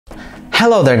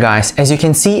Hello there guys, as you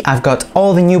can see I've got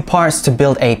all the new parts to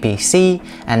build a PC,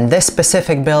 and this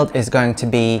specific build is going to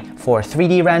be for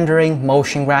 3D rendering,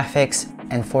 motion graphics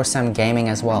and for some gaming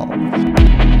as well.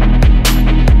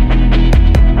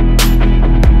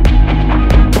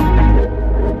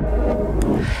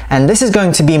 And this is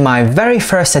going to be my very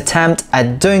first attempt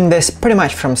at doing this pretty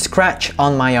much from scratch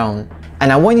on my own.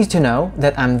 And I want you to know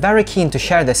that I'm very keen to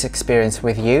share this experience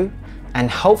with you, and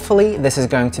hopefully this is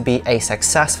going to be a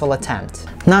successful attempt.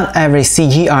 Not every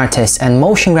CG artist and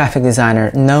motion graphic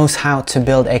designer knows how to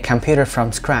build a computer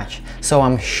from scratch, so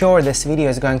I'm sure this video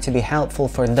is going to be helpful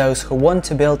for those who want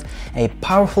to build a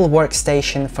powerful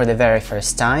workstation for the very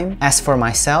first time. As for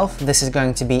myself, this is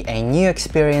going to be a new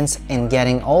experience in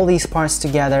getting all these parts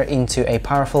together into a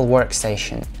powerful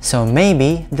workstation. So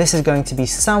maybe this is going to be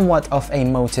somewhat of a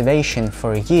motivation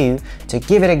for you to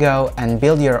give it a go and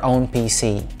build your own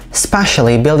PC.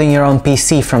 Especially building your own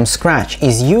PC from scratch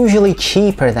is usually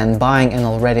cheaper than buying an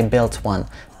already built one,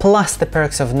 plus the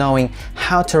perks of knowing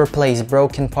how to replace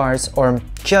broken parts or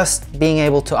just being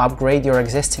able to upgrade your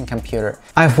existing computer.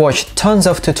 I've watched tons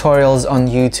of tutorials on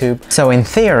YouTube, so in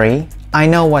theory, I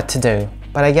know what to do,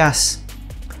 but I guess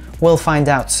we'll find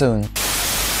out soon.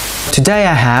 Today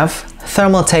I have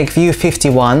Thermaltake View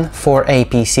 51 for a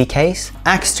PC case,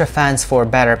 extra fans for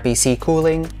better PC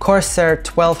cooling, Corsair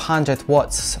 1200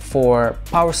 watts for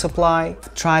power supply,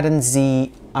 Trident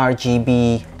Z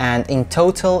RGB, and in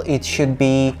total it should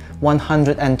be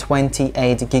 128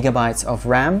 gigabytes of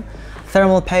RAM,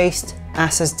 thermal paste,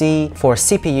 SSD. For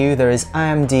CPU there is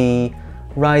AMD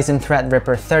Ryzen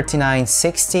Threadripper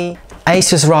 3960,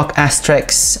 Asus ROG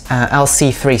Strix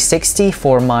LC360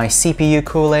 for my CPU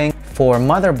cooling. For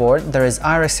motherboard there is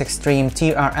Iris Extreme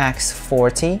TRX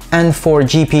 40, and for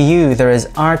GPU there is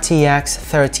RTX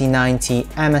 3090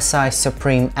 MSI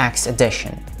Supreme X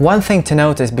Edition. One thing to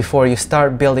notice before you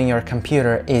start building your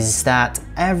computer is that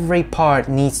every part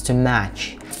needs to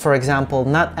match. For example,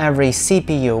 not every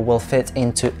CPU will fit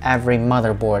into every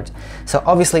motherboard. So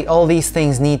obviously all these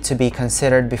things need to be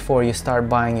considered before you start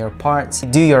buying your parts.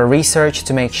 Do your research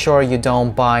to make sure you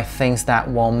don't buy things that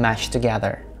won't match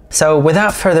together. So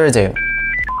without further ado,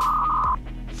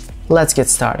 let's get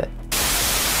started.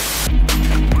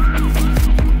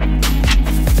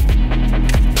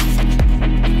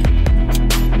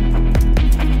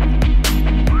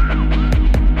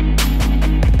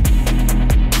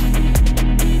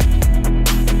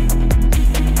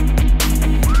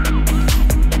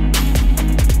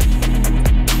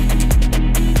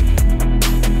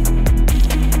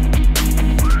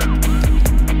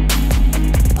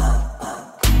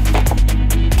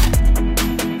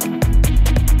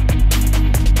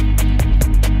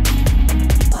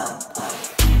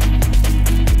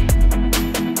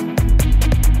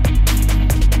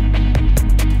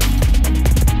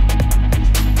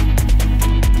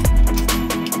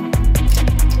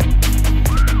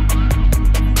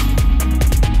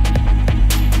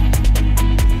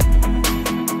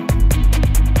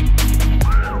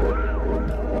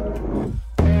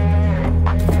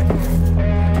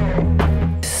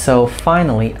 So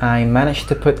finally I managed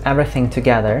to put everything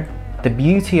together. The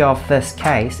beauty of this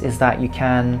case is that you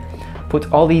can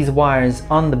put all these wires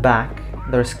on the back,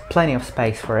 there's plenty of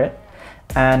space for it,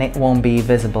 and it won't be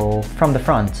visible from the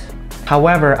front.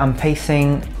 However, I'm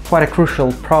facing quite a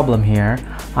crucial problem here.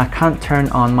 I can't turn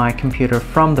on my computer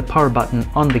from the power button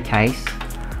on the case.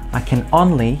 I can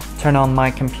only turn on my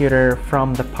computer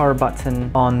from the power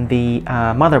button on the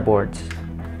motherboard.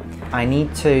 I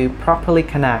need to properly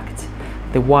connect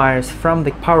the wires from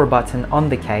the power button on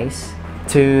the case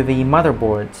to the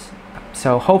motherboard.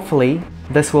 So hopefully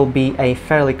this will be a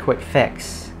fairly quick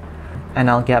fix, and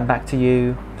I'll get back to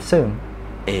you soon.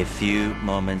 A few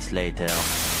moments later.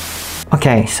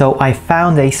 Okay, so I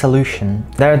found a solution.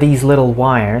 There are these little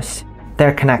wires.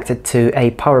 They're connected to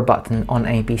a power button on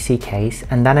a PC case,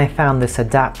 and then I found this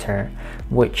adapter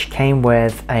which came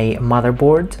with a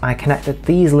motherboard. I connected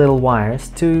these little wires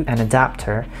to an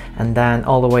adapter and then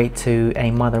all the way to a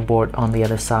motherboard on the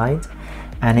other side,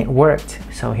 and it worked.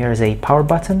 So here's a power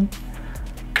button,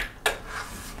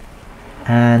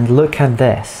 and look at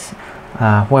this.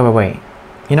 Wait,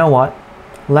 you know what?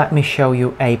 Let me show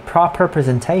you a proper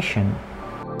presentation